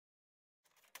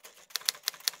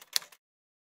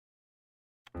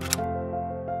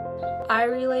I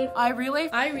relay. I relay.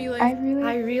 I relay. I relay.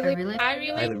 I relay. I relay. I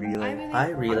relay. I relay. I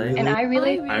relay. And I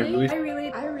relay. I relay. I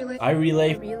relay. I relay. I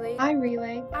relay. I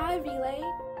relay. I relay.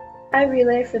 I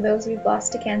relay for those we've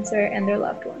lost to cancer and their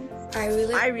loved ones. I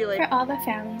relay. I relay. For all the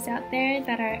families out there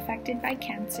that are affected by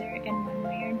cancer in one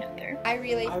way or another. I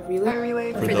relay. I relay. I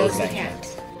relay. For those that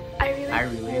can't. I relay. I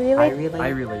relay. I relay. I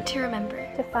relay. To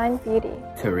remember. To find beauty.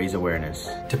 To raise awareness.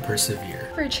 To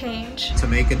persevere. For change. To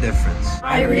make a difference.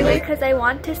 I relay. Because I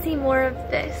want to see more of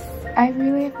this. I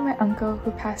relay for my uncle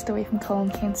who passed away from colon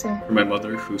cancer. For my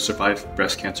mother who survived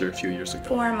breast cancer a few years ago.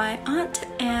 For my aunt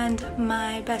and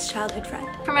my best childhood friend.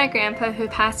 For my grandpa who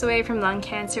passed away from lung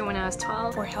cancer when I was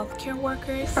 12. For healthcare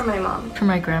workers. For my mom. For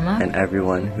my grandma. And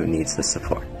everyone who needs the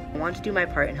support. I want to do my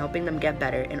part in helping them get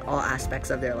better in all aspects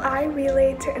of their life. I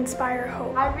relay to inspire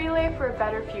hope. I relay for a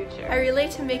better future. I relay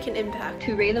to make an impact.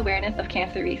 To raise awareness of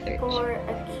cancer research. For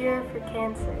a cure for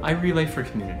cancer. I relay for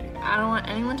community. I don't want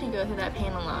anyone to go through that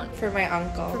pain alone. For my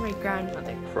uncle. For my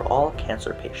grandmother. For all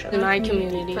cancer patients. In my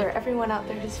community. For everyone out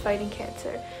there who's fighting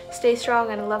cancer. Stay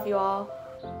strong and I love you all.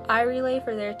 I relay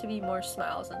for there to be more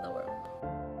smiles in the world.